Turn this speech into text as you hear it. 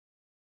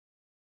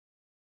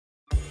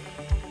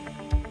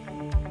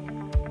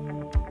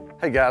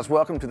Hey guys,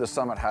 welcome to the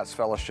Summit Heights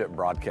Fellowship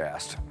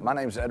broadcast. My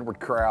name's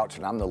Edward Crouch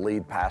and I'm the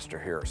lead pastor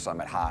here at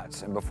Summit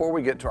Heights. And before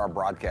we get to our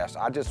broadcast,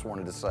 I just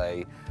wanted to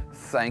say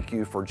thank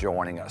you for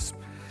joining us.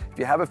 If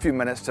you have a few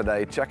minutes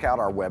today, check out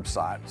our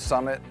website,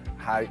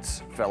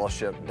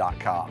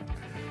 summitheightsfellowship.com,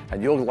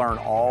 and you'll learn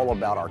all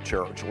about our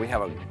church. We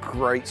have a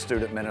great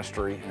student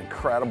ministry, an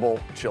incredible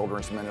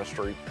children's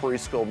ministry,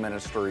 preschool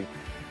ministry,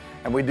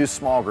 and we do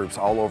small groups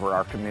all over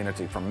our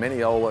community, from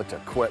Mineola to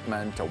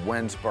Quitman to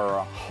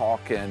Winsboro,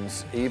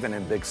 Hawkins, even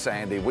in Big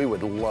Sandy. We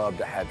would love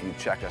to have you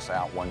check us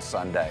out one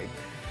Sunday.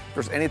 If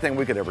there's anything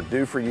we could ever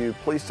do for you,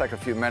 please take a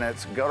few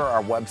minutes, go to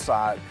our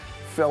website,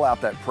 fill out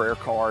that prayer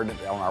card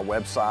on our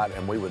website,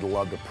 and we would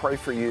love to pray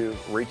for you,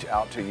 reach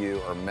out to you,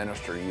 or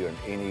minister to you in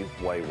any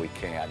way we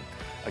can.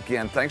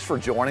 Again, thanks for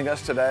joining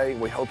us today.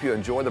 We hope you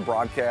enjoy the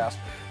broadcast.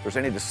 If there's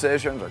any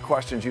decisions or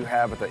questions you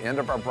have at the end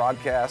of our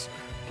broadcast,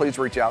 please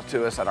reach out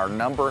to us at our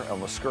number on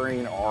the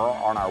screen or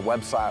on our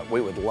website.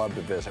 We would love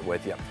to visit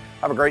with you.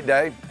 Have a great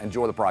day.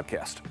 Enjoy the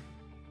broadcast.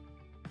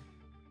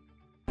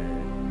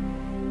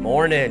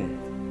 Morning.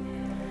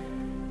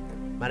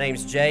 My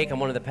name's Jake. I'm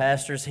one of the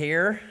pastors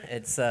here.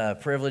 It's a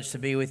privilege to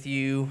be with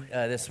you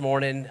this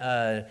morning.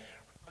 Talking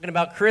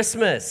about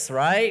Christmas,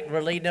 right?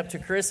 We're leading up to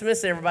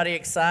Christmas. Everybody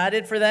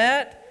excited for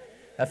that?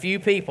 A few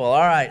people. All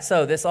right.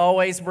 So this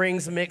always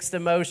brings mixed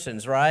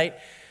emotions, right?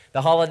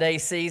 The holiday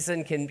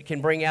season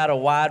can bring out a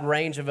wide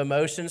range of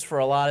emotions for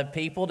a lot of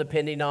people,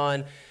 depending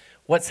on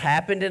what's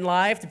happened in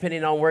life,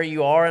 depending on where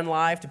you are in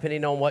life,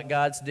 depending on what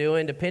God's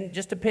doing,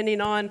 just depending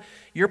on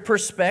your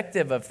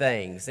perspective of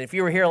things. And if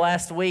you were here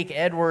last week,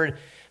 Edward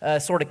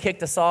sort of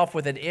kicked us off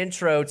with an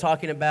intro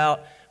talking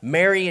about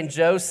Mary and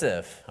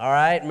Joseph, all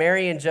right?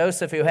 Mary and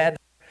Joseph, who had their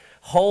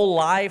whole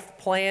life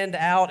planned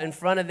out in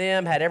front of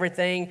them, had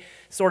everything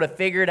sort of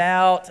figured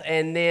out,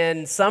 and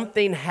then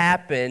something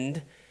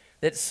happened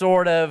that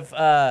sort of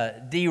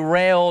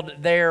derailed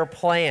their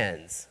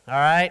plans, all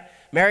right?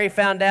 Mary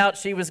found out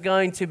she was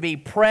going to be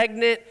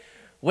pregnant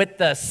with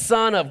the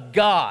Son of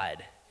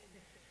God.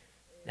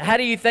 How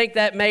do you think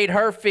that made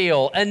her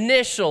feel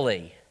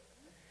initially?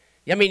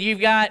 I mean,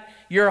 you've got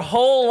your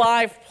whole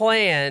life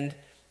planned,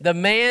 the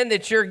man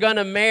that you're going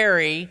to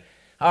marry,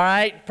 all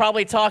right,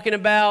 probably talking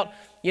about,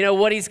 you know,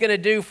 what he's going to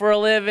do for a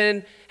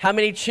living, how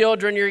many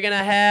children you're going to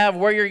have,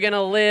 where you're going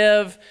to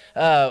live,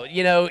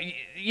 you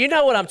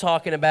know what I'm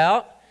talking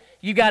about.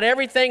 You got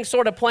everything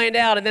sort of planned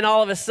out, and then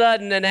all of a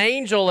sudden an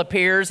angel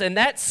appears, and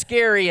that's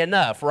scary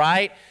enough,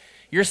 right?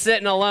 You're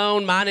sitting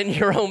alone, minding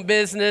your own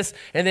business,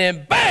 and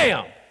then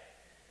bam!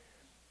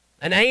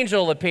 An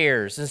angel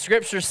appears, and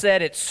Scripture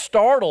said it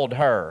startled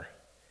her.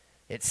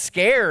 It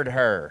scared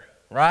her,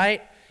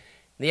 right?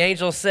 The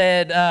angel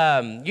said,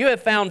 you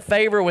have found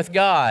favor with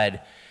God.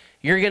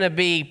 You're going to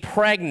be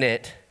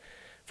pregnant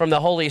from the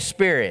Holy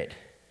Spirit.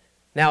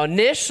 Now,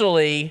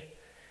 initially,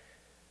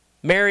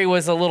 Mary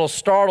was a little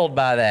startled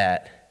by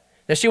that.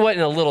 Now, she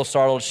wasn't a little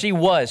startled. She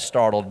was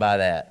startled by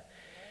that.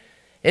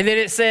 And then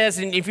it says,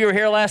 and if you were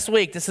here last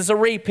week, this is a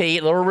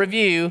repeat, a little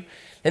review.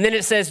 And then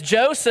it says,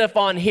 Joseph,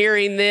 on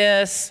hearing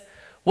this,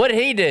 what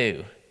did he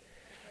do?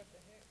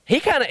 He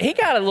got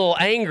a little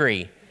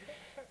angry.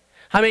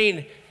 I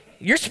mean,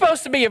 you're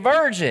supposed to be a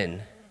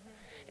virgin,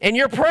 and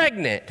you're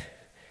pregnant.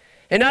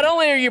 And not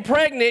only are you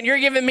pregnant, you're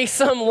giving me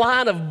some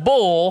line of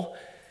bull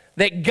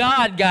that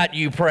God got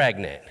you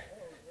pregnant.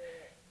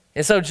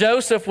 And so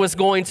Joseph was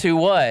going to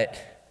what?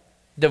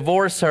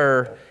 Divorce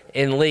her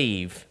and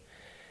leave.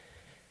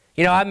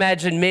 You know, I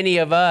imagine many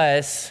of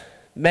us,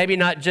 maybe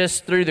not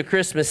just through the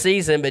Christmas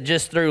season, but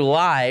just through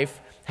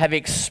life, have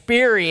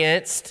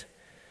experienced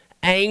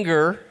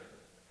anger,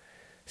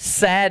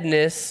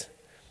 sadness,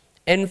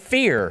 and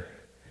fear.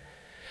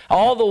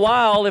 All the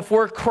while, if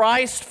we're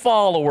Christ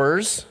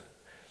followers,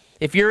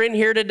 if you're in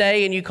here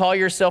today and you call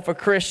yourself a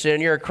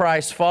Christian, you're a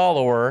Christ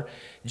follower,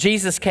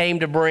 Jesus came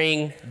to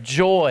bring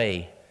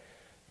joy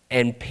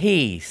and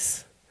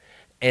peace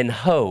and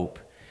hope.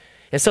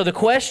 And so the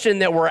question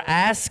that we're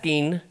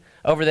asking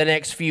over the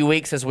next few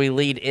weeks as we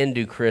lead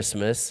into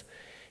Christmas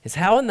is,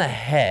 how in the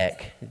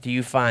heck do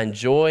you find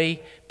joy,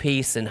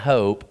 peace, and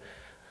hope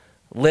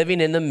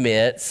living in the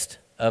midst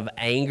of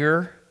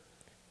anger,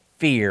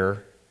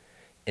 fear,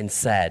 and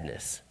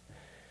sadness?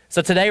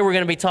 So today we're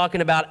going to be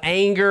talking about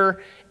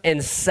anger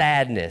and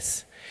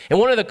sadness. And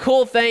one of the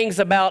cool things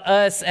about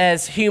us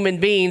as human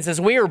beings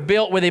is we are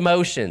built with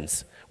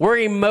emotions. We're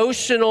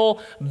emotional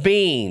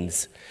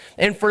beings.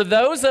 And for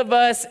those of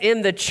us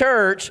in the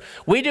church,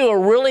 we do a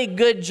really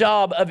good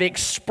job of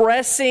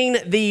expressing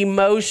the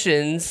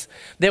emotions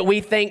that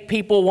we think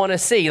people want to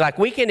see. Like,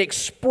 we can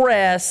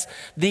express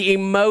the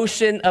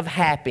emotion of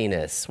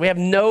happiness. We have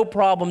no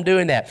problem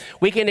doing that.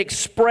 We can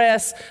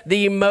express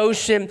the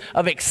emotion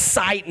of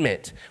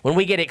excitement. When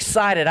we get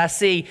excited, I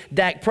see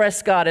Dak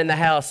Prescott in the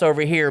house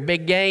over here.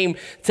 Big game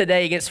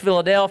today against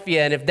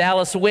Philadelphia. And if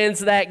Dallas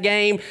wins that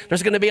game,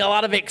 there's going to be a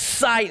lot of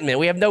excitement.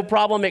 We have no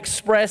problem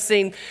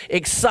expressing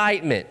excitement.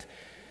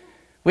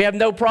 We have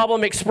no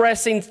problem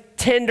expressing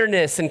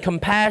tenderness and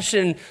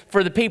compassion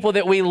for the people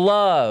that we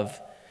love.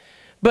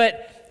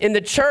 But in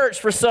the church,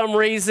 for some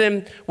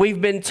reason, we've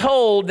been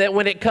told that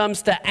when it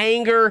comes to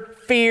anger,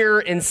 fear,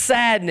 and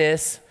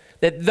sadness,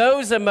 that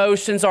those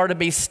emotions are to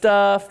be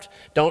stuffed.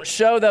 Don't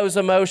show those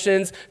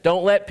emotions.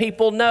 Don't let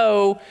people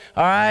know.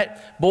 All right?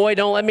 Boy,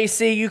 don't let me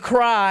see you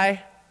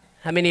cry.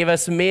 How many of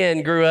us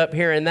men grew up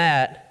hearing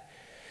that?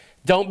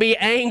 Don't be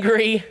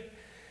angry.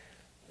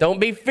 Don't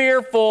be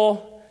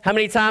fearful. How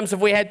many times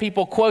have we had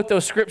people quote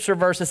those scripture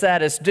verses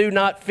at us? Do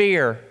not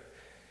fear.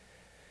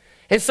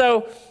 And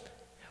so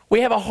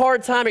we have a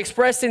hard time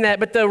expressing that,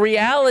 but the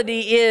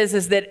reality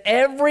is that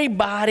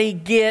everybody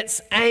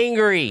gets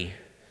angry.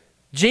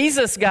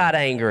 Jesus got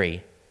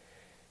angry.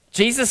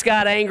 Jesus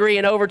got angry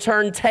and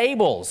overturned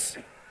tables.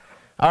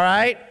 All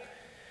right?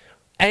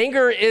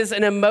 Anger is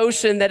an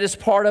emotion that is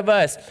part of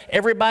us.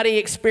 Everybody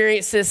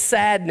experiences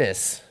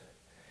sadness.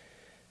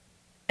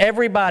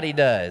 Everybody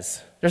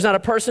does. There's not a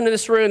person in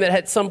this room that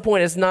at some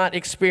point has not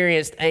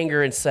experienced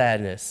anger and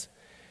sadness.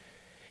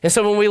 And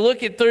so when we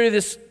look at through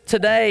this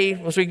today,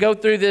 as we go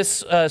through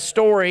this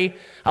story,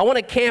 I want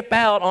to camp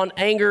out on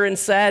anger and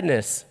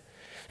sadness.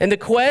 And the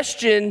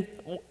question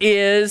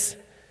is,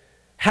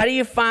 how do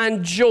you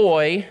find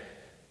joy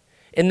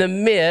in the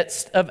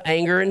midst of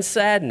anger and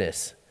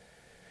sadness?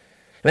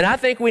 And I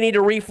think we need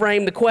to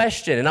reframe the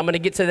question, and I'm going to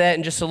get to that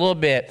in just a little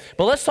bit.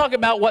 But let's talk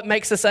about what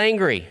makes us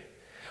angry.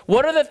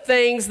 What are the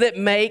things that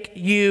make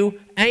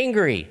you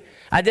angry?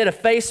 I did a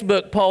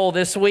Facebook poll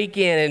this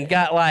weekend and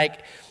got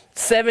like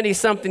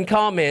 70-something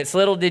comments.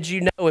 Little did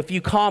you know, if you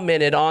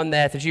commented on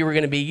that you were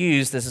going to be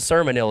used as a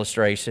sermon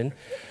illustration.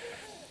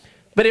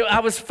 But I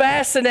was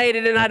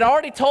fascinated, and I'd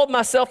already told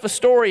myself a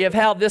story of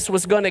how this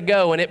was going to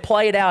go, and it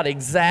played out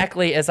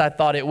exactly as I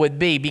thought it would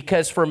be,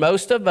 because for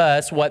most of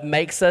us, what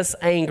makes us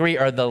angry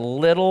are the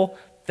little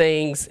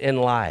things in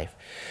life.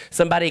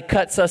 Somebody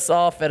cuts us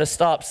off at a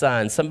stop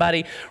sign.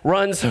 Somebody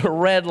runs a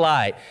red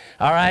light,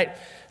 all right?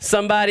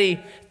 Somebody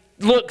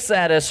looks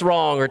at us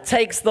wrong or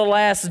takes the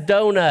last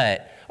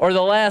donut or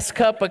the last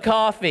cup of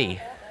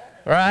coffee,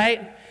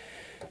 right?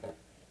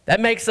 That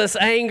makes us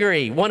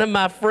angry. One of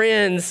my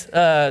friends,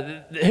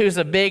 who's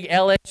a big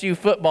LSU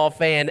football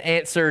fan,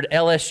 answered,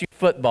 LSU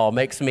football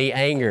makes me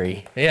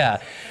angry.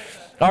 Yeah.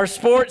 Our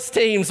sports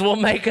teams will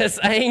make us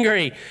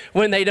angry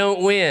when they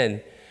don't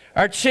win.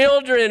 Our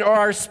children or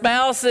our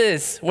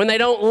spouses, when they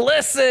don't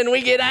listen,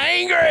 we get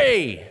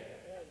angry,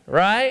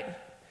 right?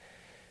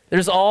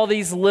 There's all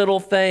these little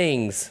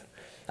things.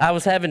 I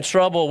was having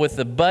trouble with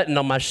the button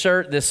on my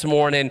shirt this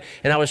morning,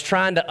 and I was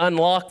trying to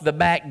unlock the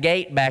back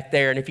gate back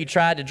there, and if you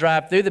tried to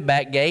drive through the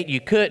back gate,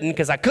 you couldn't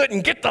because I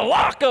couldn't get the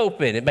lock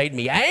open. It made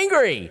me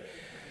angry,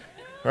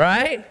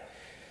 right?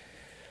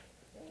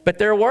 But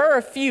there were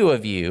a few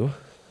of you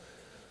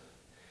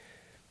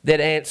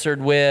that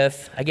answered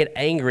with, I get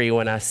angry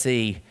when I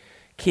see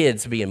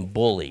kids being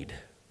bullied.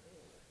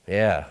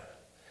 Yeah.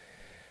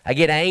 I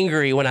get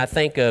angry when I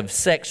think of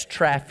sex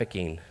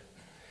trafficking.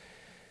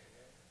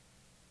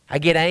 I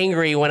get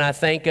angry when I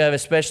think of,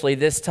 especially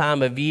this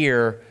time of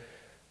year,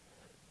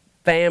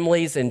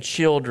 families and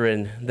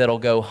children that'll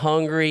go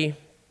hungry,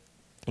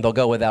 they'll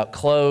go without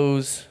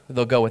clothes,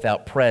 they'll go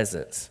without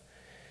presents.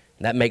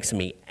 That makes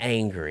me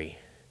angry.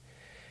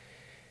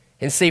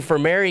 And see, for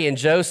Mary and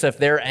Joseph,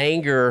 their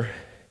anger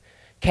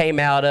came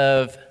out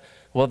of,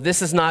 well,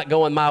 this is not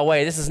going my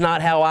way. This is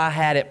not how I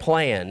had it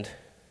planned.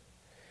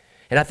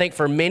 And I think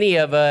for many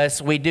of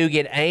us, we do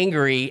get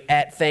angry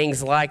at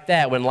things like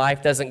that when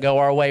life doesn't go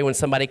our way, when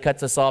somebody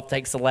cuts us off,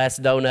 takes the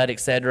last donut, et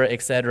cetera,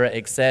 et cetera,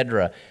 et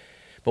cetera.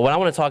 But what I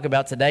want to talk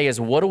about today is,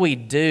 what do we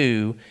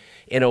do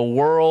in a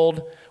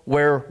world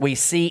where we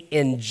see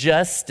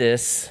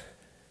injustice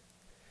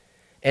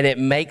and it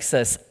makes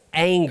us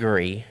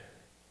angry,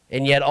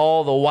 and yet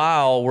all the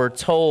while we're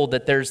told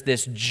that there's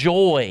this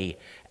joy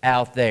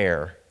out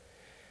there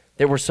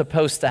that we're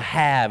supposed to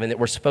have and that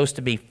we're supposed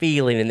to be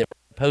feeling and that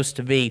we're supposed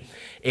to be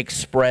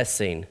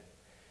expressing.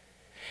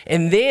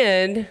 And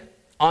then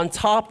on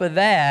top of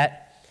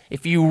that,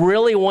 if you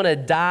really want to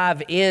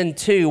dive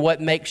into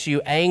what makes you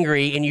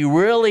angry and you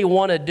really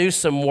want to do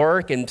some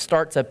work and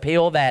start to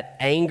peel that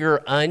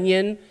anger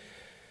onion,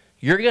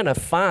 you're going to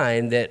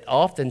find that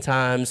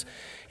oftentimes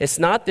it's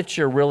not that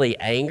you're really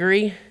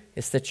angry,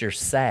 it's that you're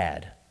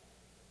sad.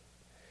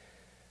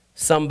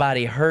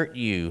 Somebody hurt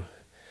you.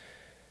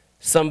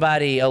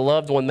 Somebody, a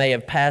loved one may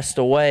have passed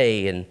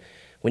away, and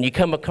when you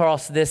come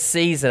across this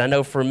season, I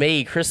know for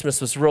me,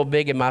 Christmas was real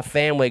big in my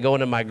family,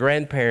 going to my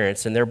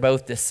grandparents, and they're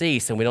both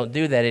deceased, and we don't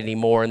do that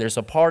anymore. And there's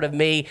a part of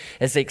me,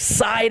 as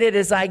excited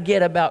as I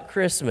get about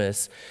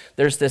Christmas,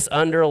 there's this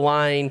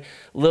underlying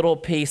little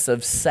piece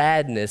of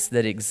sadness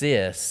that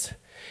exists.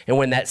 And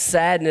when that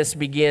sadness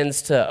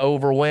begins to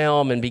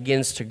overwhelm and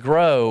begins to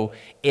grow,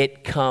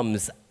 it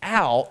comes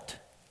out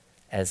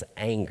as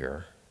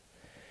anger.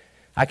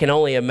 I can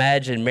only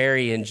imagine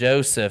Mary and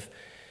Joseph,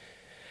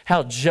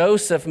 how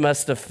Joseph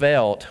must have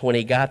felt when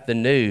he got the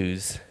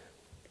news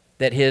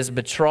that his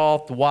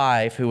betrothed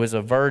wife, who was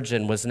a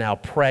virgin, was now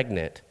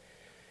pregnant.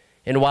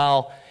 And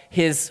while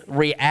his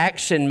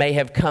reaction may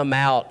have come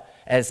out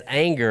as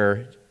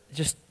anger,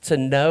 just to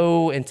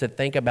know and to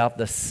think about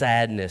the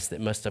sadness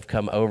that must have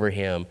come over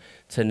him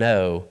to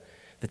know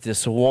that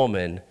this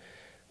woman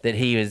that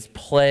he was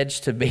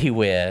pledged to be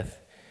with,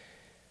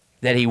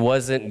 that he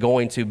wasn't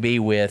going to be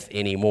with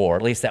anymore.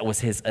 At least that was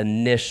his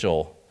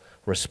initial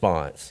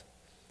response.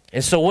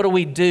 And so what do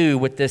we do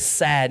with this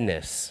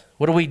sadness?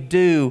 What do we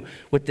do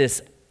with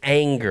this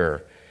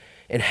anger?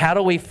 And how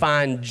do we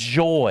find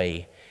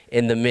joy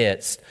in the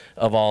midst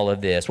of all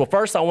of this? Well,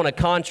 first I want to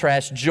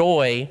contrast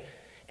joy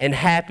and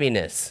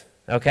happiness,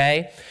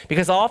 okay?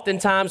 Because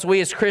oftentimes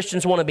we as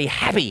Christians want to be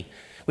happy.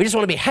 We just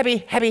want to be happy,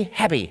 happy,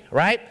 happy,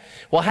 right?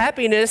 Well,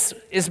 happiness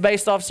is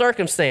based off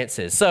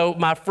circumstances. So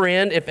my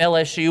friend, if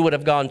LSU would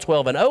have gone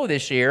 12-0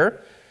 this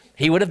year,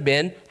 he would have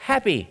been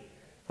happy,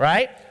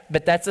 right?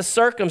 But that's a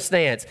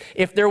circumstance.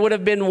 If there would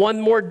have been one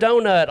more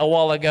donut a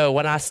while ago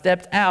when I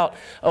stepped out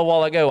a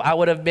while ago, I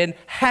would have been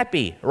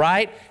happy,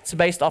 right? It's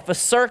based off a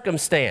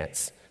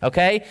circumstance,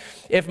 okay?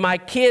 If my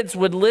kids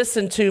would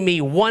listen to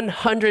me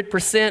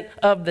 100%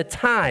 of the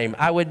time,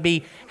 I would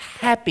be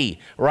happy,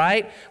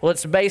 right? Well,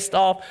 it's based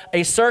off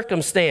a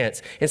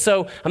circumstance. And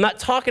so I'm not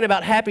talking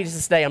about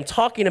happiness today. I'm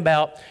talking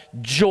about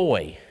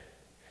joy.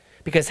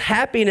 Because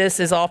happiness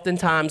is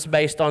oftentimes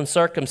based on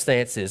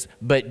circumstances.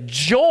 But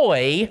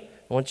joy,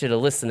 I want you to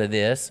listen to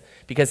this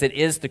because it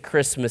is the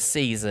Christmas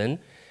season.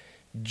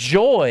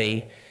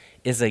 Joy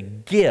is a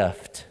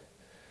gift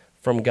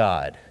from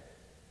God.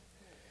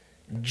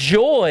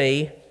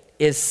 Joy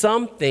is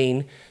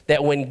something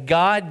that when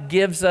God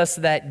gives us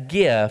that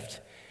gift,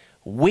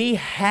 we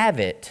have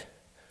it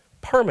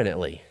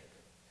permanently.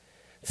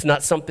 It's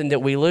not something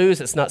that we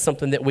lose. It's not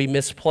something that we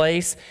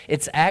misplace.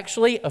 It's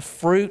actually a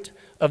fruit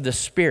of the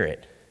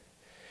Spirit.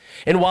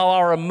 And while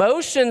our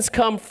emotions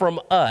come from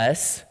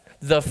us,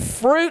 the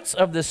fruits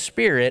of the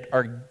Spirit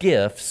are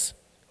gifts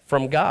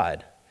from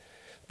God.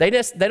 They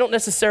don't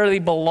necessarily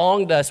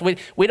belong to us.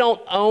 We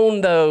don't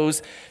own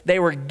those. They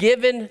were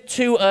given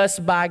to us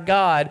by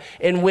God.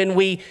 And when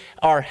we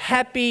are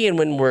happy and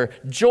when we're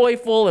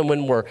joyful and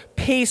when we're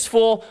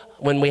peaceful,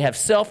 when we have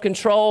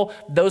self-control,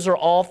 those are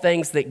all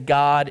things that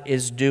God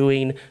is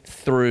doing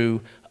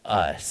through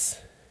us.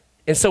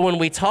 And so when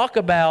we talk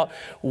about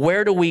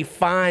where do we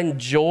find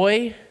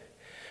joy,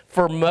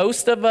 for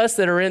most of us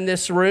that are in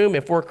this room,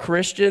 if we're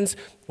Christians,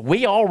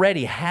 we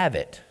already have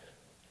it.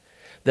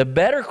 The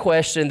better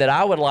question that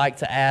I would like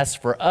to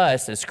ask for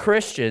us as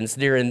Christians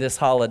during this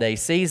holiday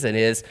season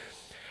is,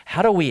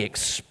 how do we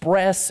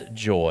express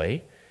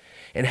joy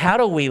and how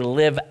do we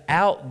live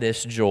out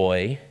this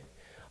joy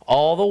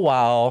all the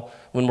while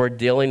when we're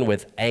dealing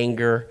with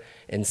anger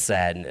and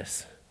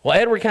sadness? Well,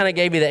 Edward kind of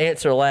gave you the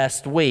answer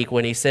last week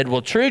when he said,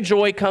 well, true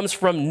joy comes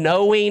from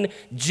knowing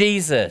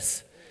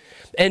Jesus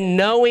and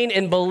knowing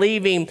and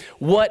believing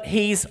what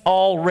he's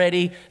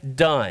already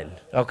done,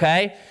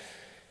 okay?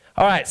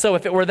 All right, so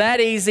if it were that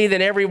easy,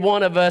 then every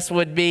one of us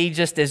would be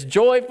just as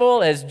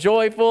joyful as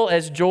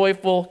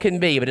joyful can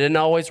be. But it didn't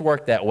always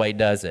work that way,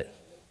 does it?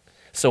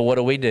 So what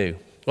do we do?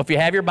 Well, if you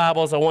have your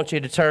Bibles, I want you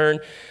to turn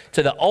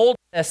to the Old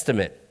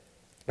Testament,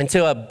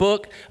 into a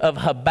book of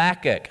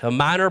Habakkuk, a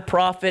minor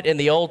prophet in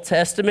the Old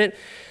Testament.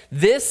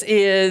 This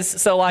is,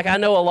 so like I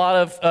know a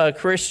lot of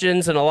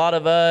Christians and a lot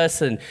of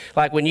us, and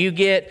like when you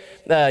get,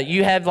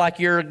 you have like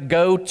your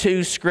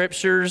go-to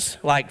scriptures,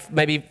 like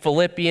maybe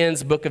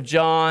Philippians, Book of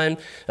John,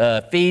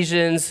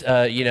 Ephesians,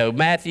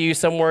 Matthew,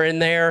 somewhere in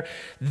there.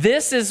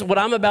 This is what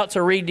I'm about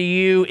to read to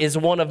you is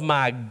one of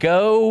my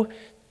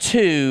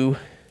go-to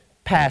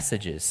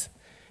passages.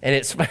 And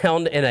it's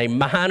found in a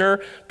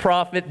minor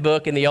prophet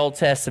book in the Old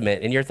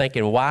Testament. And you're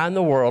thinking, why in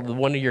the world would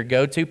one of your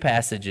go-to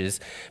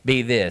passages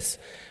be this?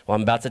 Well,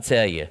 I'm about to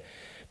tell you.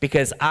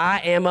 Because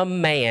I am a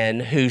man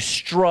who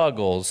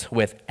struggles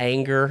with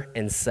anger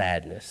and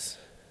sadness.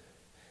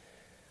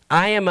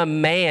 I am a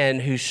man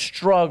who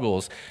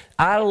struggles.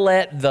 I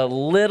let the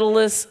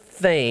littlest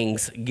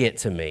things get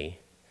to me.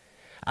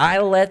 I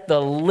let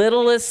the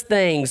littlest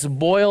things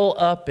boil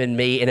up in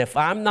me. And if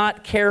I'm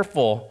not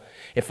careful,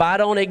 if I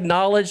don't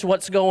acknowledge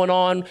what's going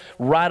on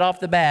right off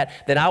the bat,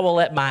 then I will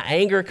let my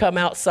anger come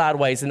out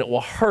sideways and it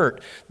will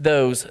hurt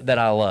those that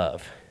I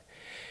love.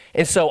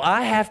 And so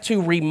I have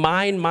to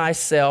remind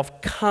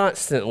myself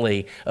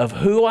constantly of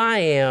who I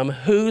am,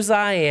 whose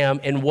I am,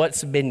 and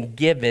what's been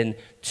given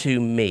to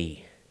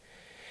me.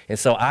 And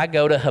so I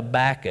go to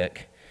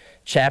Habakkuk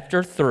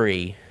chapter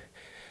 3,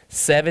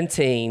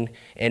 17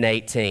 and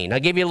 18. I'll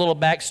give you a little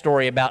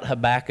backstory about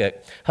Habakkuk.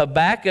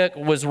 Habakkuk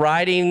was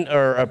writing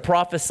or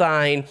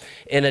prophesying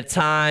in a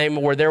time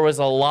where there was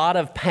a lot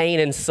of pain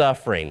and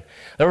suffering.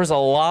 There was a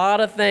lot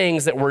of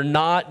things that were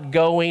not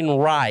going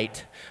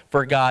right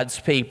for God's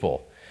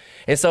people.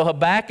 And so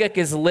Habakkuk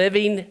is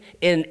living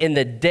in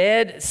the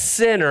dead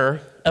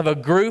center of a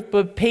group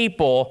of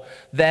people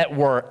that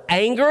were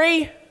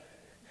angry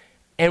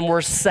and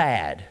were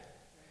sad.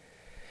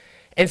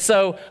 And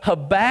so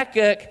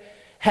Habakkuk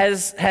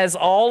has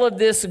all of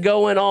this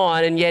going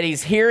on, and yet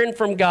he's hearing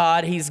from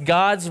God. He's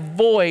God's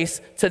voice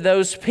to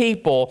those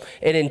people.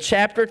 And in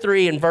chapter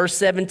 3 and verse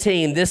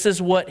 17, this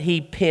is what he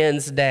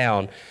pins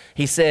down.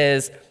 He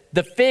says,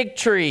 The fig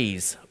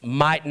trees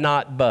might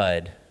not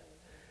bud.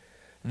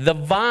 The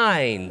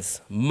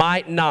vines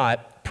might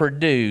not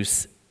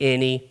produce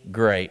any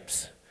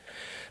grapes.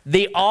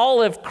 The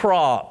olive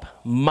crop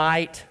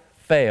might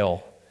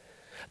fail.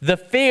 The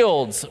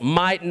fields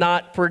might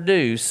not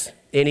produce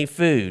any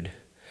food.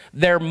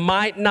 There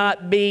might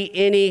not be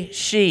any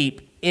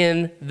sheep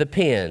in the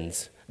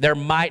pens. There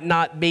might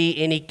not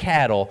be any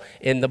cattle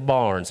in the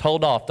barns.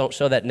 Hold off, don't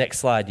show that next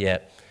slide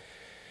yet.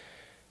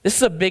 This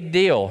is a big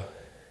deal.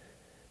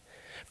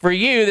 For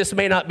you, this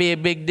may not be a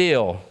big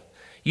deal.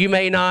 You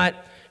may not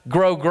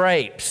grow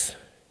grapes.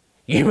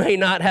 You may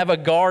not have a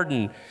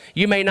garden.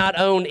 You may not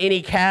own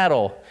any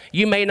cattle.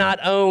 You may not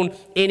own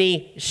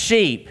any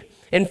sheep.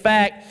 In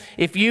fact,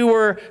 if you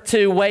were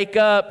to wake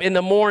up in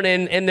the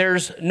morning and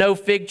there's no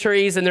fig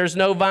trees and there's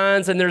no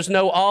vines and there's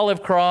no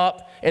olive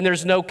crop and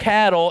there's no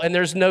cattle and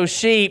there's no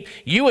sheep,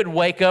 you would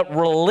wake up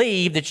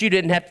relieved that you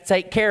didn't have to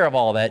take care of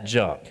all that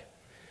junk.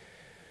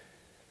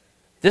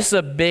 This is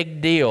a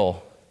big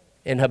deal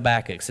in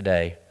Habakkuk's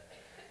day.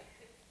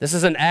 This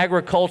is an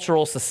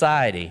agricultural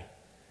society.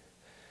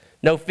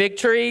 No fig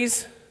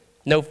trees,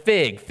 no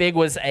fig. Fig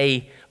was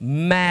a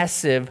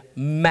massive,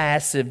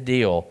 massive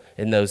deal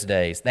in those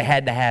days. They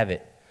had to have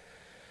it.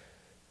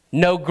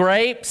 No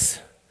grapes,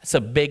 it's a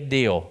big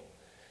deal.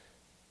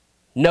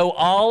 No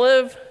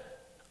olive,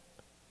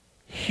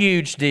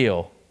 huge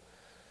deal.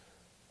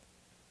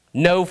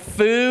 No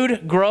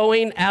food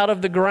growing out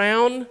of the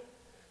ground,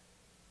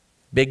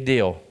 big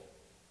deal.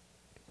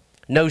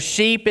 No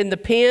sheep in the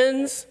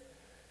pens,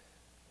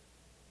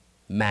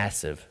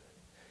 massive.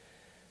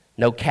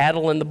 No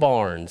cattle in the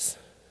barns,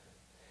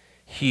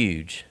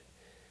 huge.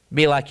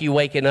 Be like you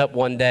waking up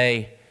one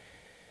day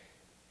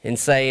and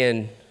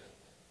saying,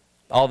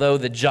 although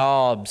the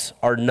jobs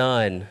are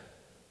none,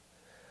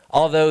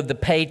 although the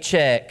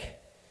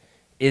paycheck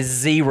is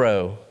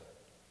zero,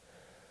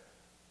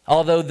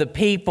 although the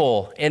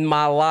people in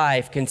my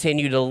life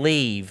continue to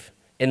leave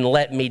and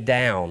let me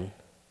down,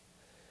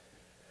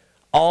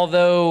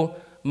 although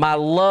my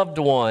loved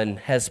one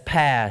has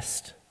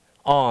passed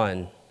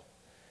on,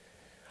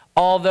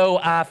 although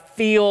I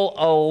feel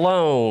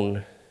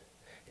alone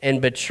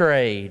and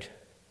betrayed,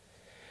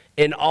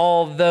 and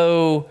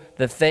although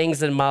the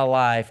things in my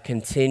life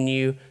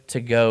continue to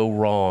go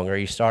wrong. Are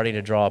you starting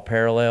to draw a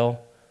parallel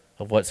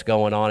of what's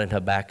going on in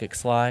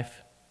Habakkuk's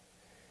life?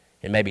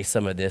 And maybe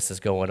some of this is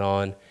going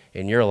on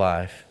in your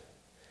life.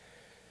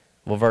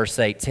 Well, verse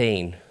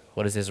 18,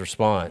 what is his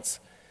response?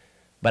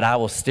 But I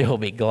will still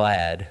be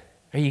glad.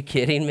 Are you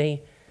kidding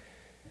me?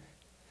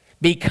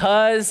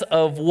 Because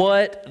of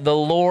what the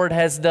Lord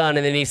has done.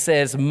 And then he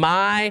says,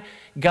 my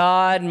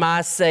God,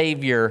 my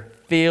Savior,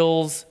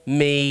 fills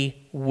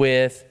me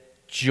with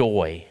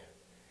joy.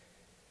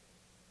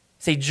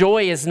 See,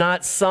 joy is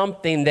not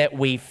something that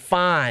we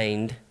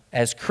find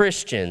as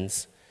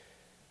Christians.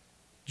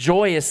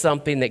 Joy is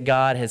something that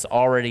God has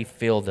already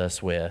filled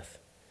us with.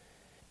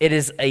 It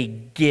is a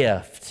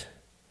gift.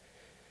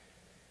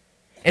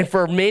 And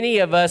for many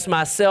of us,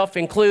 myself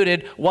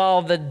included,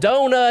 while the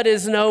donut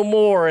is no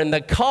more and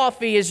the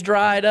coffee is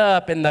dried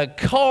up and the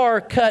car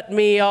cut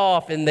me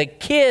off and the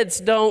kids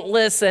don't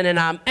listen and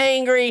I'm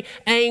angry,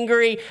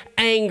 angry,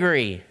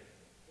 angry.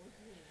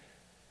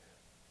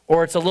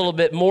 Or it's a little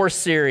bit more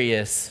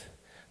serious.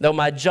 Though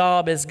my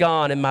job is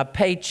gone and my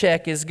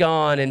paycheck is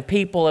gone and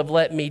people have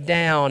let me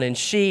down and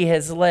she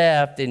has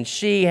left and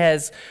she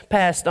has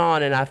passed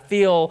on and I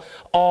feel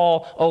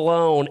all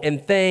alone and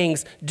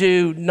things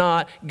do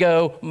not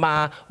go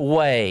my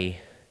way.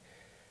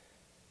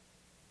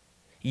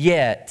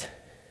 Yet,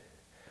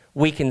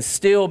 we can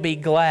still be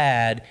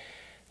glad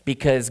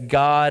because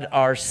God,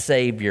 our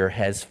Savior,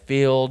 has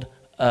filled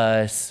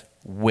us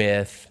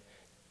with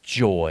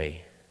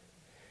joy.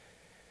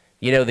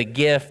 You know, the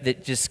gift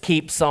that just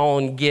keeps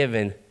on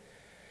giving.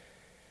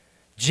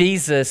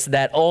 Jesus,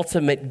 that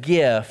ultimate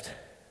gift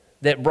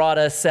that brought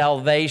us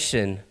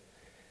salvation,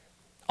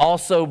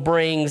 also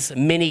brings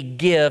many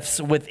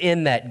gifts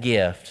within that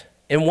gift.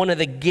 And one of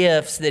the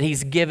gifts that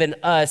he's given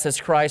us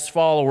as Christ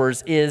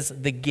followers is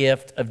the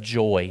gift of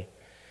joy.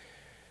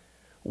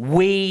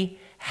 We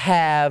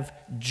have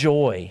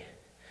joy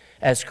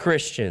as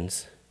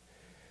Christians.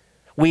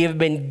 We have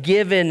been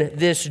given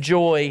this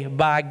joy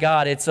by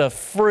God. It's a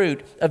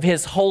fruit of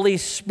His Holy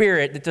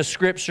Spirit that the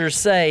Scriptures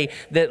say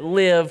that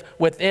live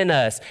within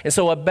us. And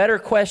so a better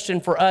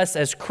question for us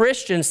as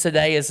Christians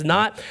today is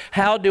not,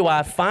 how do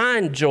I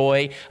find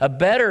joy? A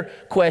better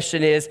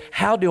question is,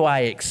 how do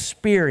I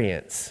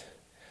experience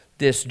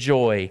this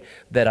joy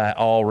that I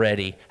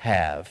already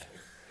have?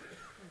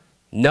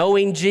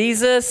 Knowing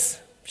Jesus?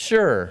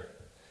 Sure.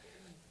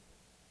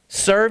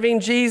 Serving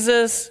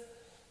Jesus?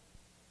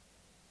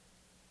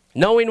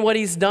 Knowing what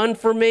He's done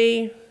for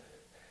me,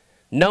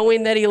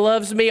 knowing that He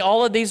loves me,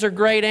 all of these are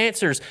great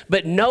answers.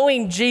 But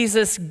knowing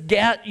Jesus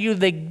got you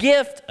the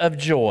gift of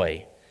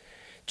joy.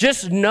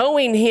 Just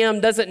knowing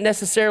Him doesn't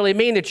necessarily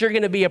mean that you're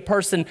going to be a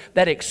person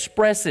that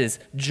expresses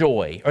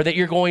joy or that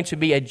you're going to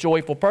be a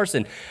joyful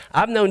person.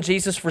 I've known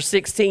Jesus for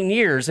 16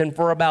 years, and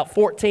for about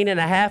 14 and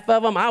a half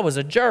of them, I was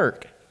a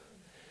jerk.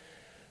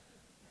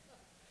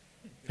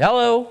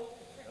 Hello?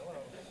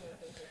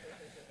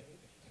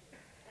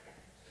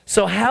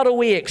 So how do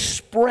we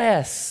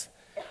express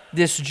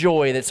this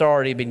joy that's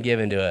already been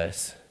given to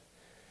us?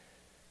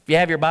 If you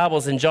have your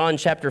Bibles in John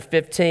chapter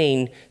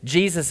 15,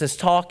 Jesus is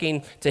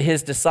talking to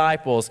his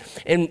disciples.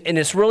 And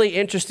it's really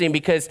interesting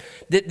because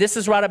this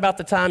is right about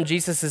the time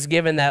Jesus is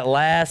given that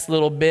last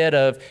little bit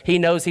of, he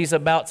knows he's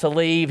about to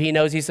leave. He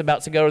knows he's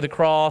about to go to the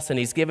cross, and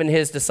he's given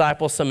his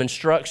disciples some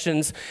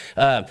instructions.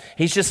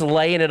 He's just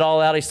laying it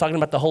all out. He's talking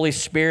about the Holy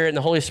Spirit, and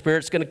the Holy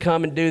Spirit's going to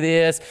come and do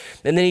this.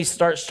 And then he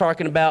starts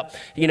talking about,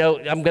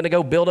 I'm going to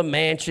go build a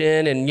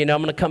mansion, and,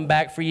 I'm going to come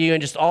back for you,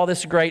 and just all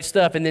this great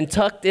stuff. And then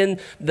tucked in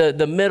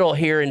the middle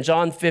here in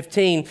John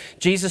 15,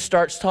 Jesus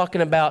starts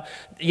talking about,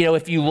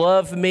 if you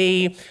love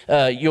me,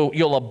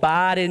 you'll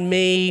abide in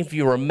me. If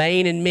you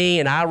remain in me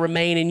and I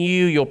remain in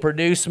you, you'll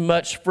produce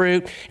much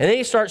fruit. And then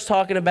he starts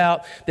talking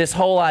about this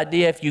whole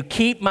idea, if you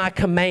keep my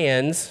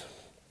commands,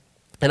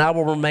 and I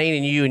will remain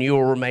in you and you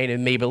will remain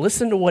in me. But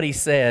listen to what he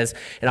says,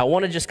 and I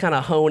want to just kind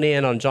of hone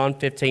in on John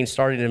 15,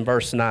 starting in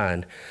verse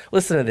 9.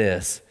 Listen to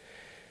this.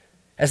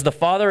 As the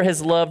Father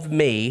has loved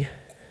me,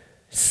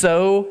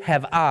 so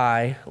have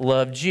I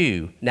loved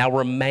you. Now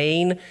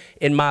remain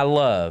in my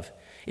love.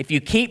 If you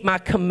keep my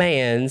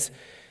commands,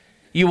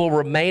 you will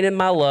remain in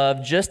my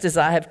love, just as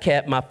I have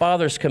kept my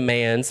Father's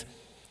commands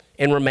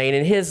and remain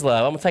in his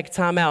love. I'm going to take a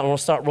time out and we'll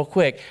start real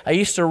quick. I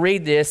used to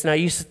read this and I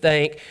used to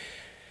think,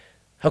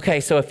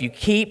 okay, so if you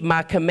keep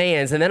my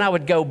commands, and then I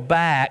would go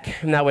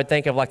back and I would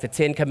think of like the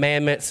 10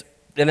 Commandments.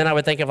 And then I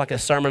would think of like a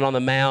Sermon on the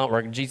Mount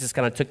where Jesus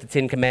kind of took the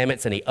 10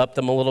 Commandments and he upped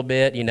them a little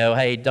bit.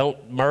 Hey,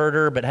 don't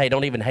murder, but hey,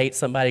 don't even hate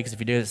somebody, because if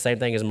you do the same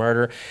thing as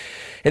murder.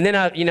 And then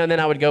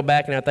I would go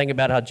back and I think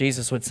about how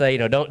Jesus would say,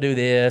 don't do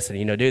this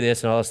and, do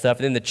this and all this stuff.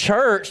 And then the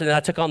church, and then I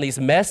took on these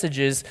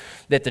messages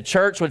that the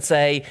church would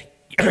say,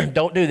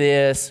 don't do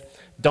this,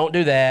 don't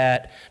do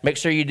that, make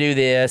sure you do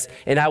this.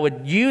 And I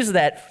would use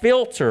that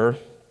filter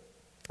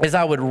as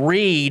I would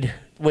read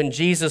when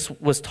Jesus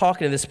was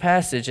talking in this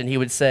passage, and he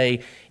would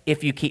say,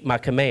 if you keep my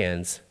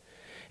commands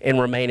and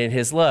remain in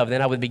his love.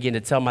 Then I would begin to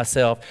tell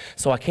myself,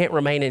 so I can't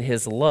remain in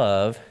his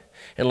love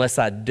unless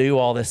I do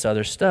all this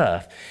other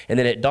stuff. And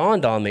then it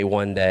dawned on me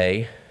one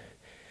day,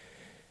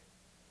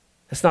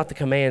 that's not the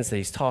commands that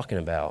he's talking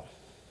about.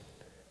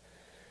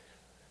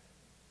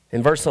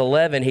 In verse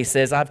 11, he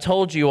says, I've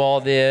told you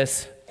all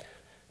this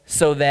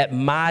so that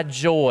my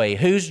joy,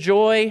 whose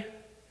joy?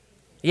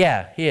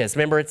 Yeah, his.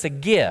 Remember, it's a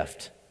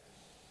gift.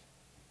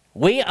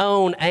 We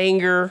own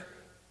anger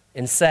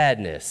and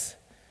sadness.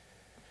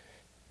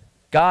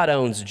 God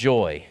owns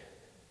joy.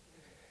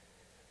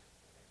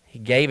 He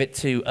gave it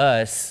to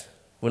us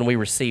when we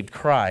received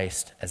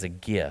Christ as a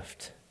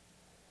gift.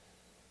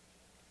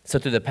 So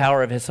through the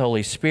power of his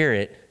Holy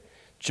Spirit,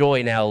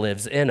 joy now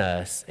lives in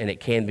us, and it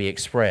can be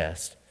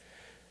expressed.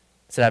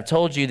 So I've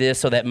told you this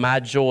so that my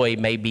joy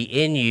may be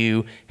in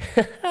you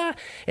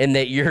and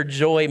that your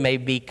joy may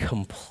be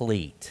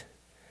complete.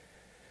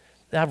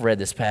 I've read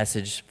this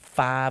passage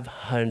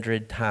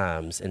 500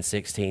 times in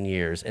 16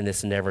 years, and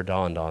this never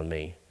dawned on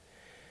me.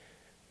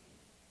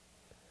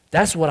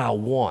 That's what I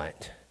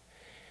want.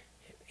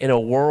 In a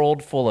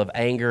world full of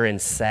anger and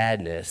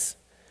sadness,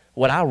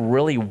 what I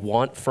really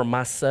want for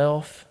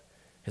myself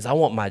is I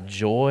want my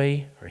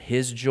joy, or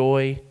his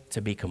joy,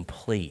 to be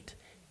complete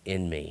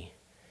in me.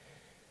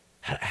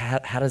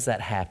 How does that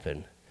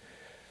happen?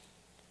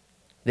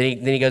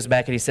 Then he goes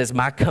back and he says,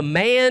 my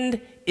command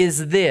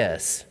is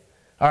this.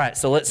 All right,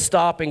 so let's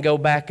stop and go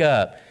back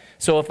up.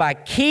 So if I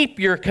keep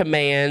your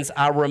commands,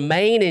 I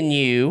remain in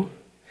you.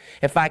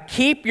 If I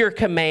keep your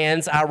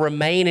commands, I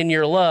remain in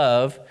your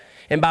love.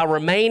 And by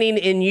remaining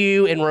in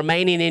you and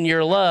remaining in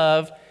your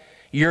love,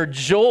 your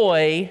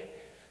joy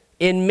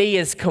in me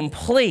is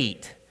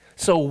complete.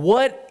 So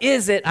what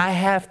is it I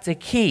have to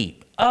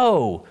keep?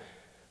 Oh,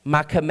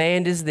 my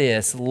command is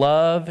this: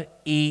 love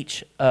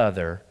each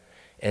other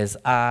as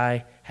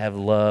I have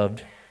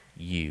loved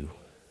you.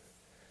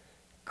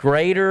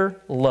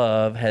 Greater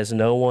love has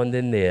no one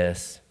than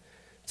this,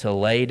 to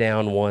lay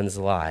down one's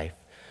life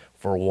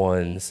for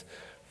one's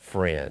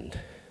friend.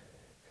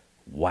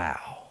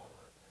 Wow.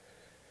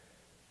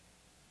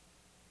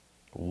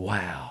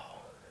 Wow.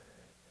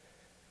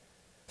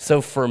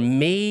 So for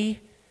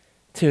me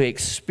to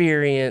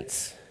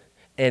experience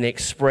and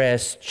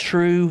express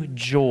true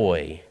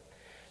joy,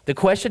 the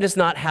question is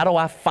not, how do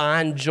I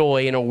find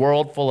joy in a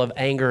world full of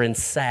anger and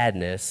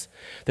sadness?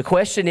 The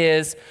question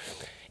is,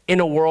 in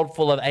a world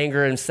full of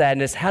anger and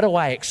sadness, how do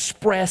I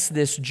express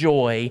this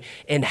joy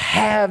and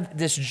have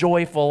this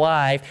joyful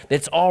life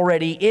that's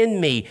already in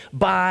me?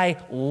 By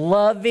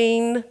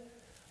loving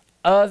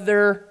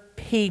other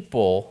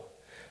people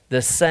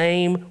the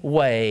same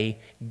way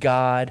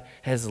God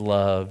has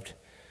loved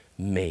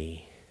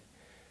me.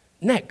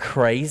 Isn't that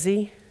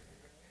crazy?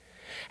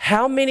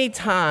 How many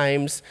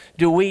times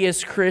do we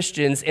as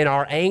Christians, in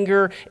our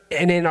anger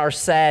and in our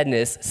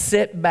sadness,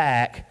 sit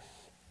back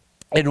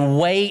and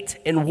wait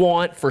and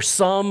want for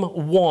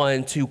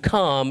someone to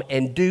come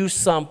and do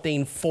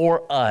something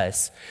for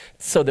us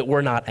so that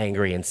we're not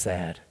angry and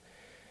sad?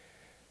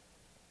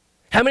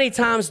 How many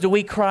times do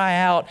we cry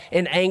out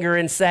in anger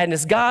and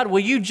sadness, God, will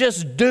you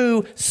just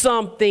do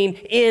something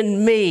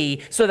in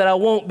me so that I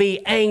won't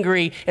be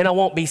angry and I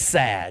won't be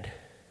sad?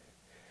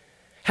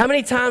 How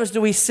many times do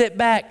we sit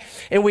back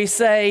and we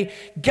say,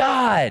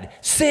 God,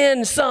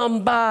 send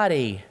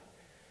somebody?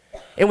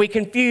 And we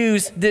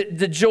confuse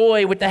the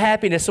joy with the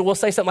happiness. So we'll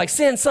say something like,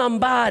 send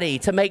somebody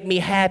to make me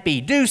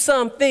happy. Do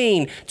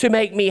something to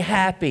make me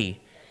happy.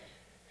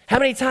 How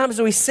many times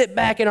do we sit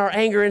back in our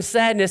anger and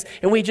sadness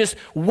and we just,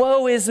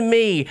 woe is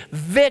me,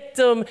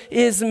 victim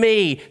is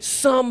me,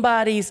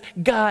 somebody's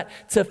got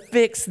to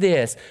fix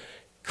this.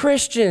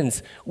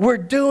 Christians, we're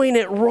doing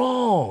it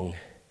wrong.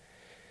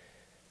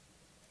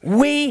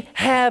 We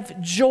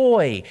have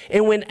joy,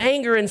 and when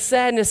anger and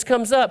sadness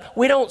comes up,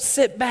 we don't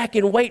sit back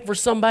and wait for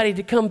somebody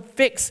to come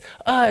fix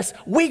us.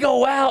 We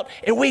go out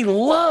and we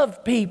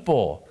love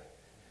people.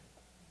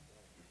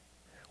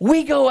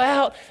 We go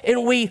out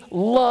and we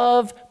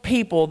love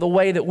people the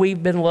way that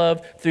we've been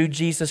loved through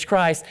Jesus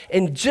Christ.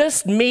 And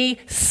just me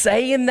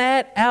saying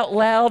that out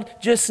loud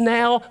just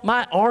now,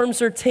 my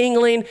arms are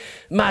tingling,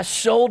 my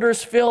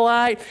shoulders feel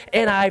light,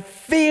 and I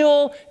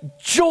feel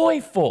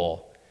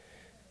joyful.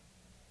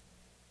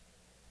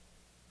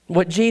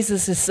 What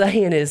Jesus is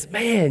saying is,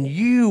 man,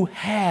 you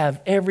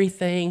have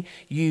everything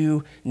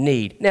you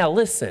need. Now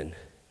listen,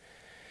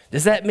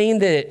 does that mean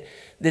that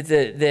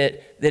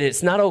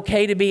it's not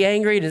okay to be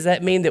angry? Does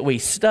that mean that we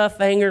stuff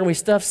anger and we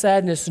stuff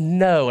sadness?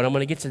 No, and I'm going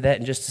to get to that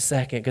in just a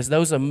second, because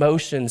those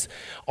emotions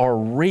are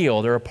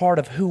real. They're a part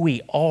of who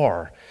we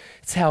are.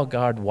 It's how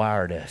God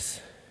wired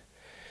us.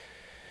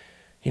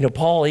 You know,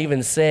 Paul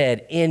even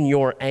said, in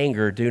your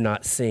anger, do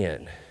not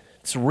sin.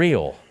 It's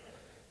real.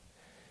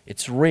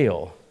 It's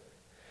real.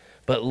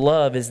 But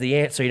love is the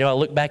answer. You know, I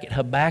look back at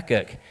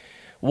Habakkuk,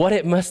 what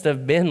it must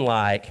have been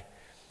like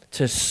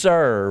to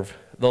serve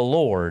the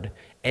Lord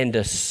and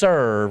to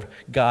serve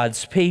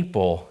God's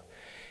people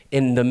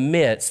in the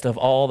midst of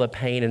all the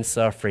pain and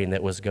suffering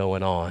that was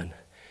going on.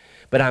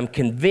 But I'm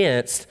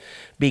convinced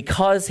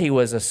because he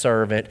was a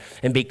servant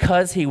and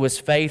because he was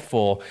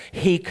faithful,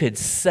 he could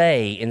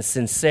say in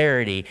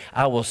sincerity,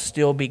 I will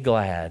still be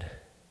glad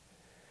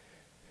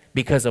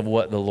because of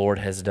what the Lord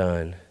has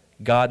done.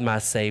 God, my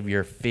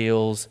Savior,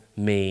 fills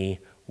me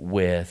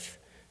with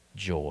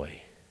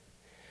joy.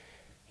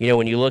 You know,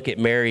 when you look at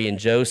Mary and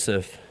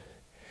Joseph,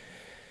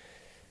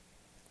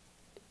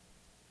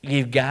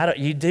 you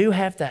do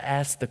have to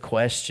ask the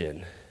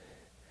question,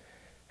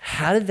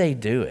 how did they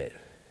do it?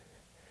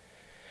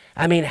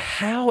 I mean,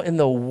 how in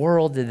the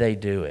world did they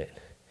do it?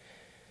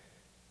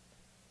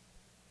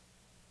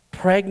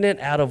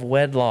 Pregnant out of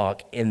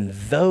wedlock in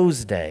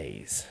those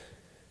days.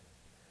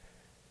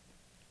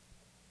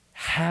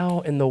 How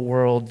in the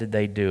world did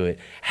they do it?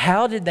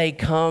 How did they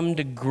come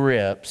to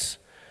grips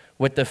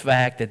with the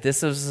fact that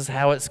this is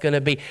how it's going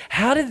to be?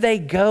 How did they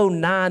go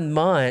 9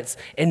 months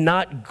and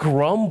not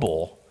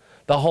grumble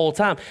the whole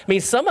time? I mean,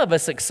 some of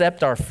us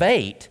accept our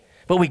fate,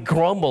 but we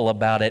grumble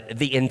about it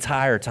the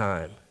entire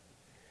time.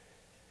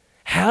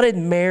 How did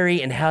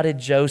Mary and how did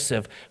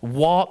Joseph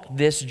walk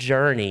this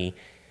journey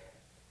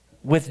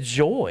with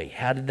joy?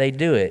 How did they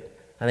do it?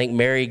 I think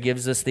Mary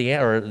gives us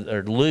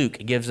or Luke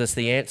gives us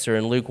the answer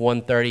in Luke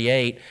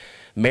 1:38.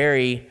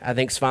 Mary, I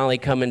think, is finally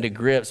coming to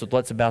grips with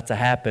what's about to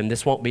happen.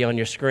 This won't be on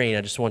your screen.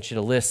 I just want you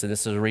to listen.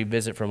 This is a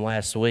revisit from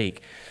last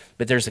week.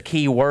 But there's a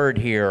key word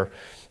here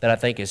that I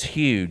think is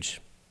huge.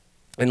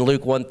 In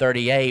Luke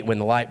 1:38, when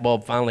the light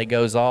bulb finally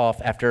goes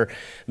off, after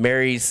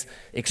Mary's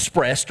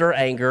expressed her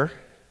anger,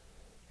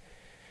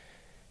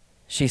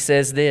 she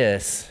says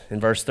this in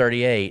verse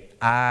 38,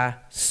 I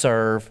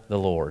serve the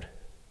Lord.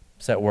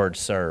 It's that word,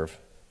 serve.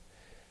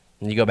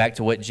 And you go back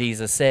to what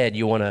Jesus said.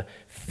 You want to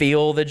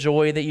feel the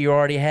joy that you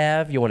already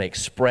have. You want to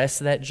express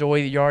that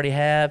joy that you already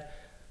have.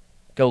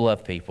 Go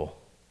love people.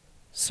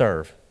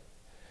 Serve.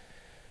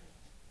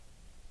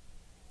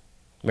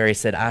 Mary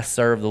said, I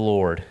serve the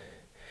Lord.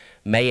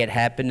 May it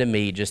happen to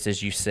me just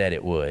as you said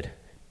it would.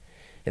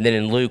 And then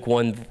in Luke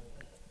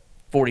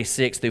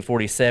 1:46 through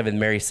 47,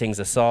 Mary sings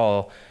a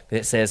song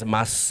that says,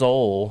 my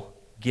soul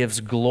gives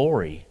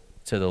glory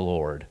to the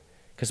Lord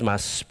because my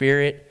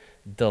spirit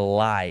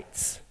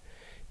delights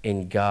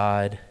in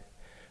God,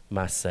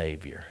 my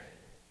Savior.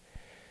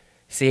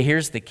 See,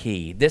 here's the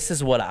key. This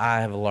is what I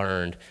have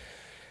learned.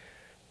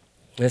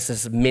 This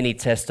is mini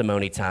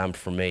testimony time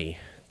for me.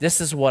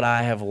 This is what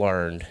I have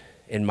learned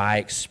in my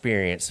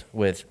experience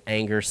with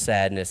anger,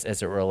 sadness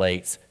as it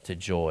relates to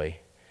joy.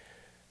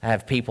 I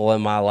have people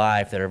in my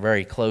life that are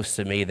very close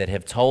to me that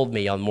have told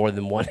me on more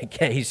than one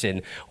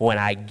occasion when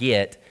I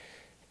get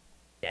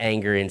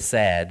angry and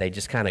sad, they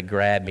just kind of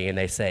grab me and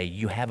they say,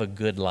 you have a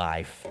good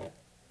life.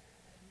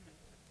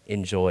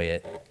 Enjoy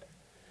it.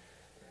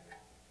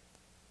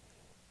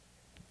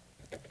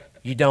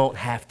 You don't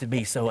have to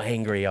be so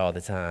angry all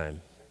the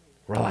time.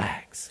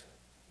 Relax.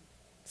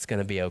 It's going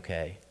to be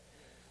okay.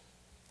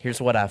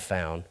 Here's what I've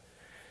found.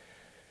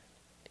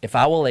 If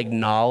I will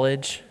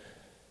acknowledge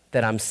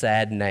that I'm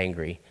sad and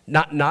angry,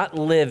 not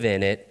live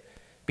in it,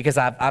 because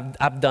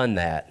I've done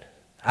that.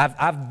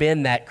 I've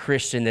been that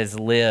Christian that's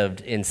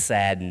lived in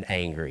sad and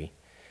angry.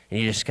 And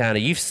you just kind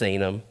of, you've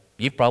seen them.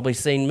 You've probably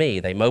seen me.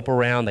 They mope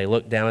around. They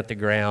look down at the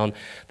ground.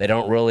 They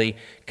don't really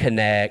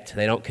connect.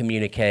 They don't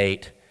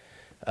communicate.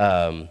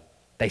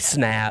 They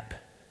snap.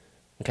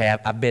 Okay,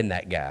 I've been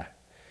that guy.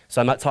 So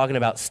I'm not talking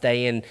about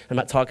staying. I'm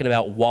not talking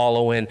about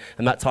wallowing.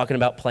 I'm not talking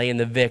about playing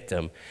the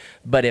victim.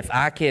 But if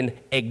I can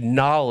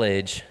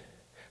acknowledge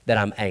that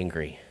I'm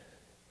angry,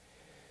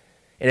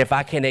 and if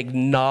I can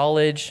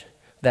acknowledge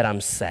that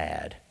I'm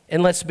sad,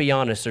 and let's be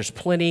honest, there's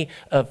plenty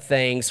of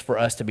things for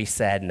us to be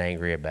sad and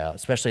angry about,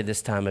 especially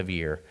this time of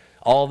year.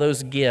 All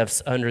those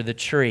gifts under the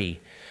tree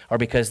are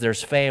because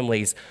there's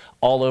families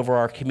all over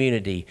our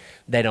community.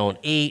 They don't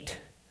eat.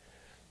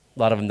 A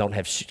lot of them don't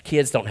have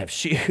kids, don't have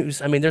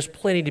shoes. I mean, there's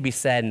plenty to be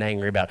sad and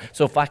angry about.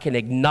 So if I can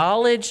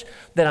acknowledge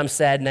that I'm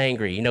sad and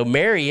angry, you know,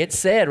 Mary, it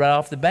said right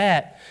off the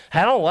bat,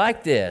 I don't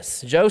like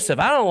this. Joseph,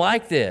 I don't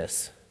like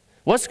this.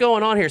 What's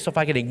going on here? So if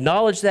I can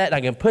acknowledge that, and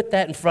I can put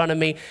that in front of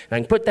me, and I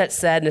can put that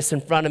sadness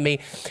in front of me,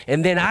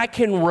 and then I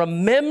can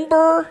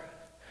remember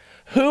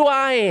who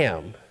I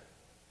am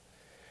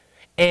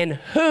and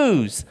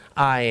whose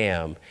I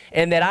am,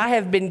 and that I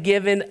have been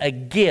given a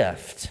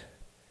gift.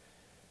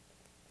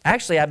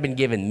 Actually, I've been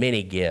given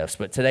many gifts,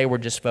 but today we're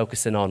just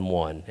focusing on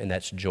one, and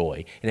that's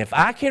joy. And if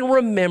I can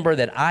remember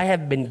that I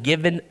have been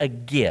given a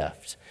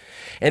gift,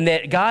 and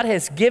that God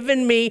has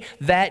given me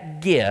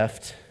that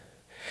gift,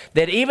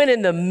 that even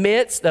in the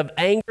midst of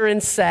anger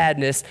and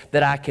sadness,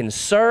 that I can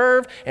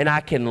serve and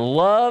I can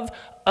love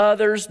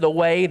others the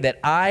way that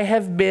I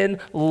have been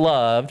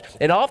loved.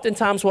 And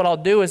oftentimes what I'll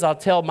do is I'll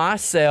tell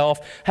myself,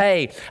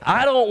 hey,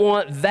 I don't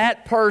want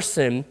that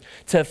person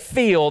to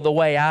feel the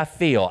way I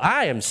feel.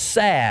 I am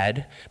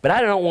sad, but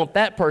I don't want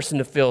that person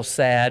to feel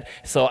sad,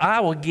 so I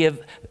will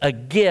give a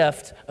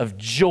gift of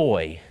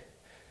joy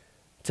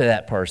to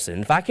that person.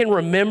 If I can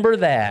remember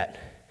that,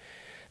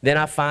 then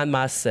I find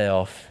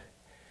myself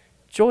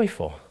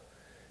joyful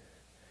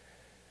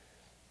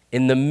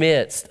in the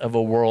midst of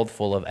a world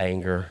full of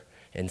anger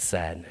and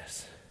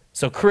sadness.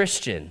 So,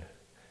 Christian,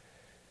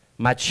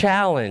 my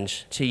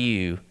challenge to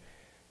you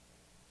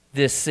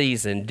this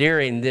season,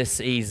 during this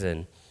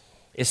season,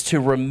 is to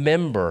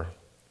remember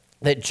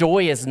that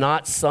joy is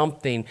not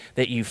something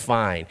that you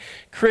find.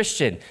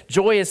 Christian,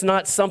 joy is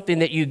not something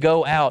that you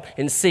go out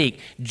and seek.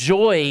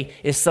 Joy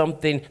is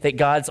something that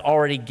God's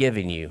already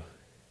given you.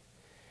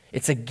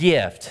 It's a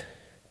gift,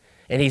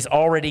 and He's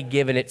already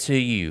given it to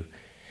you.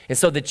 And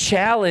so the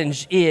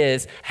challenge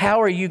is,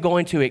 how are you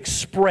going to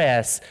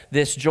express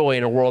this joy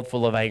in a world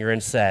full of anger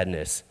and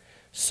sadness?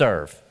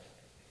 Serve,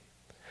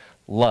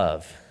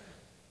 love,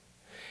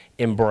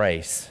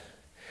 embrace.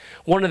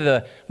 One of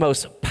the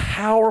most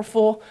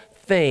powerful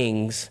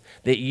things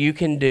that you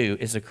can do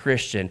as a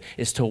Christian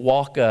is to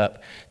walk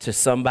up to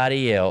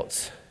somebody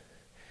else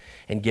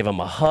and give them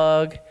a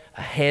hug,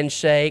 a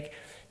handshake,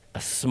 a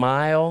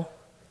smile.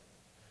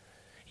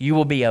 You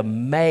will be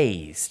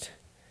amazed,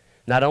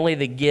 not only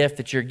the gift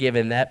that you're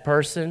giving that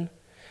person,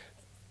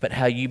 but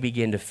how you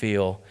begin to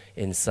feel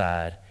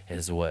inside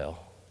as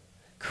well.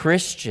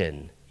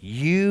 Christian,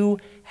 you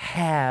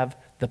have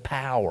the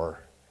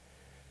power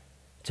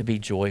to be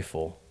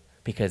joyful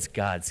because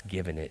God's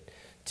given it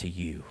to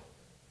you.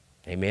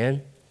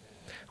 Amen?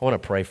 I want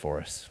to pray for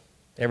us.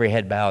 Every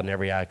head bowed and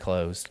every eye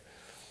closed.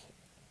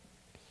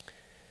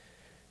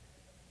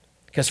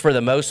 Because for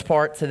the most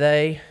part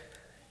today,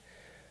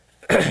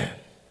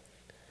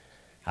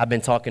 I've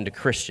been talking to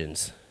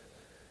Christians.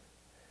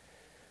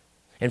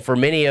 And for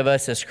many of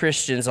us as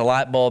Christians, a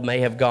light bulb may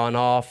have gone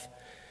off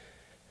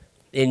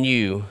in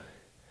you.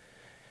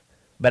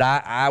 But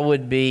I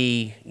would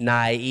be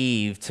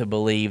naive to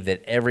believe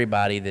that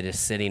everybody that is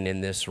sitting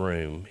in this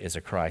room is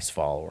a Christ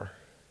follower.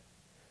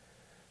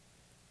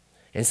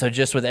 And so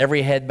just with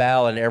every head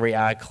bowed and every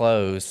eye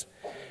closed,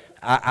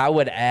 I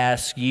would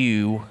ask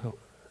you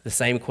the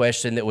same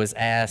question that was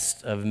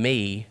asked of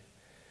me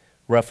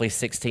roughly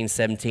 16,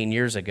 17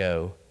 years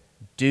ago.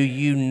 Do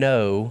you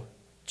know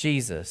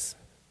Jesus?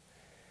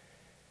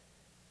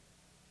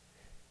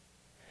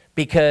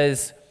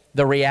 Because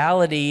the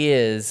reality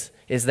is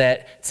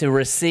that to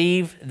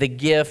receive the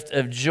gift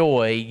of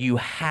joy, you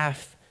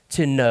have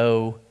to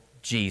know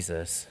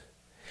Jesus.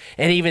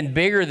 And even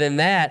bigger than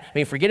that, I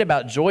mean, forget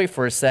about joy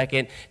for a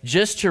second,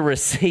 just to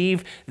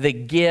receive the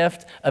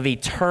gift of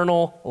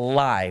eternal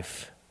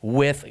life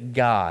with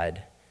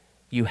God,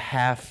 you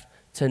have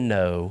to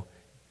know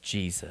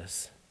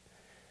Jesus.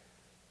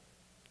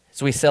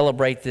 So we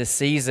celebrate this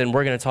season.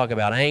 We're going to talk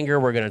about anger.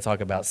 We're going to talk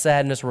about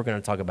sadness. We're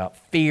going to talk about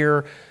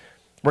fear.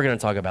 We're going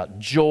to talk about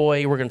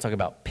joy. We're going to talk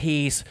about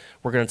peace.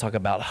 We're going to talk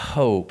about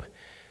hope.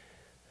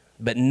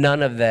 But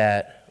none of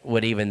that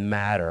would even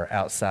matter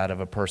outside of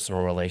a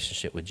personal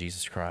relationship with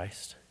Jesus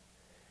Christ.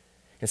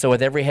 And so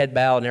with every head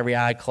bowed and every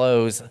eye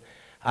closed,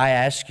 I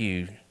ask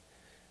you,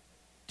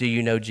 do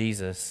you know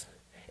Jesus?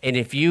 And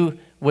if you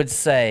would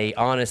say,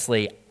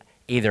 honestly,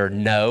 either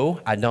no,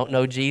 I don't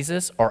know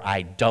Jesus, or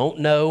I don't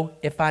know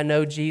if I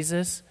know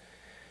Jesus,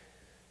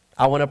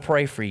 I want to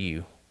pray for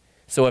you.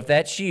 So if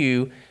that's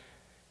you,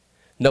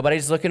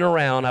 nobody's looking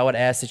around, I would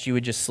ask that you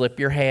would just slip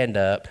your hand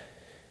up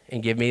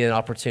and give me an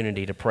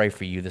opportunity to pray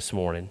for you this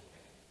morning.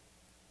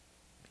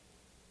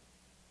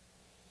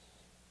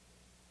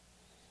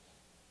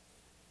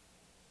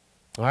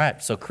 All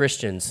right, so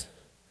Christians,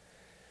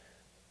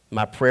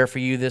 my prayer for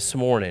you this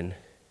morning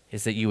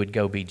is that you would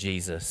go be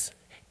Jesus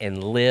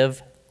and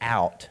live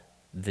out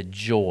the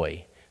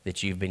joy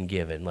that you've been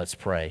given. Let's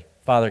pray.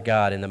 Father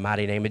God, in the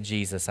mighty name of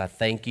Jesus, I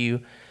thank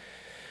you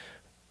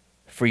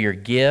for your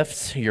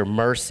gifts, your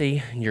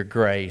mercy, and your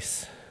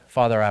grace.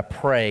 Father, I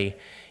pray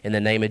in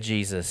the name of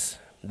Jesus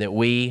that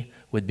we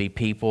would be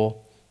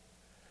people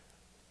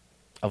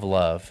of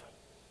love.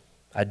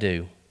 I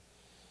do.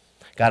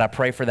 God, I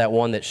pray for that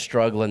one that's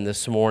struggling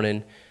this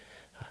morning.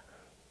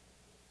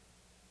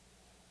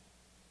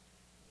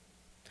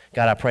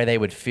 God, I pray they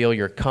would feel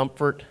your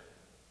comfort.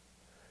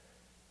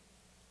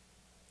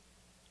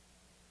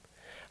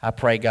 I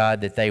pray,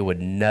 God, that they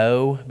would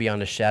know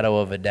beyond a shadow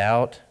of a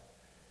doubt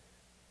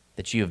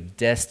that you have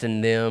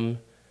destined them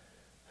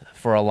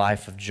for a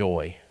life of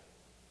joy.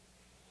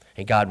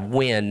 And God,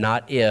 when,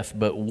 not if,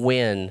 but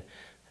when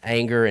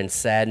anger and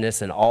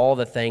sadness and all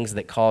the things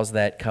that cause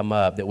that come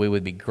up, that we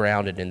would be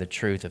grounded in the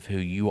truth of who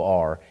you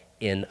are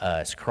in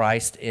us,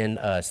 Christ in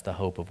us, the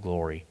hope of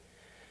glory.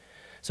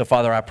 So,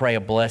 Father, I pray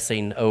a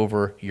blessing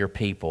over your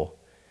people.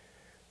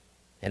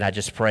 And I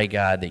just pray,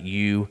 God, that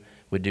you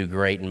would do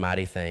great and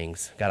mighty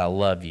things. God, I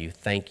love you.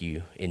 Thank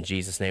you. In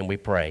Jesus' name we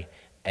pray.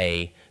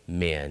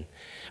 Amen.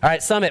 All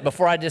right, Summit,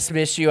 before I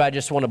dismiss you, I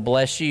just want to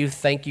bless you.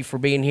 Thank you for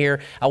being here.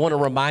 I want to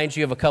remind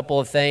you of a couple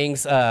of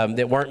things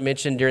that weren't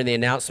mentioned during the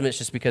announcements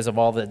just because of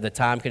all the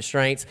time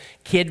constraints.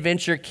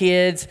 KidVenture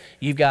Kids,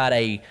 you've got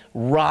a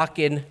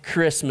rockin'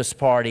 Christmas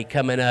party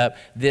coming up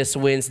this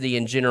Wednesday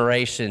in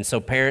Generation.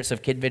 So parents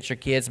of KidVenture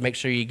Kids, make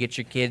sure you get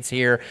your kids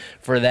here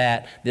for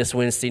that this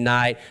Wednesday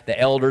night. The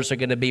elders are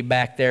going to be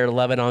back there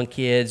loving on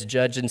kids,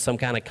 judging some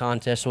kind of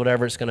contest,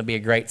 whatever. It's going to be a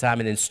great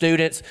time. And then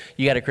students,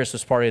 you got a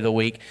Christmas party of the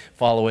week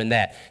following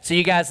that. See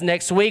you guys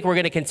next week. We're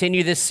going to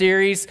continue this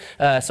series,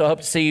 so I hope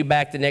to see you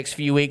back the next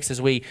few weeks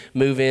as we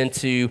move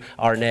into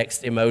our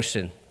next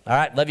emotion. All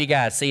right, love you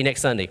guys. See you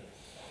next Sunday.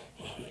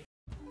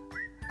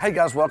 Hey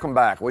guys, welcome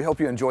back. We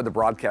hope you enjoyed the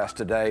broadcast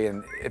today,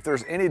 and if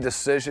there's any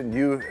decision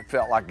you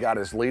felt like God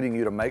is leading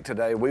you to make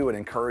today, we would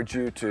encourage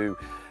you to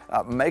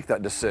make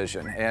that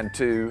decision and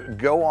to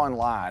go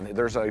online.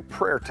 There's a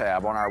prayer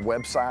tab on our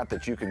website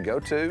that you can go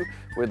to.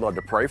 We'd love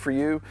to pray for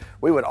you.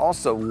 We would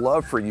also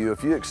love for you,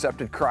 if you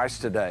accepted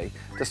Christ today,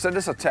 to send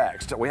us a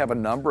text. We have a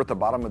number at the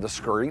bottom of the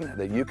screen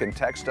that you can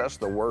text us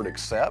the word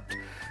accept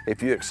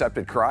if you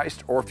accepted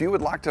Christ, or if you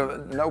would like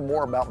to know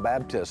more about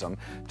baptism,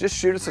 just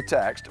shoot us a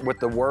text with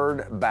the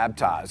word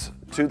baptize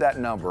to that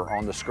number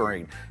on the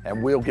screen,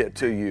 and we'll get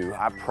to you,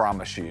 I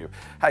promise you.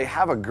 Hey,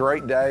 have a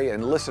great day,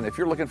 and listen, if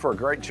you're looking for a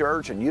great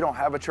church and you don't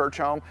have a church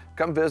home,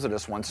 come visit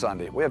us one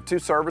Sunday. We have 2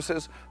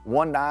 services,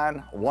 one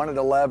 9, one at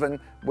 11.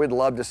 We'd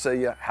love to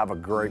see you. Have a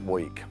great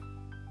week.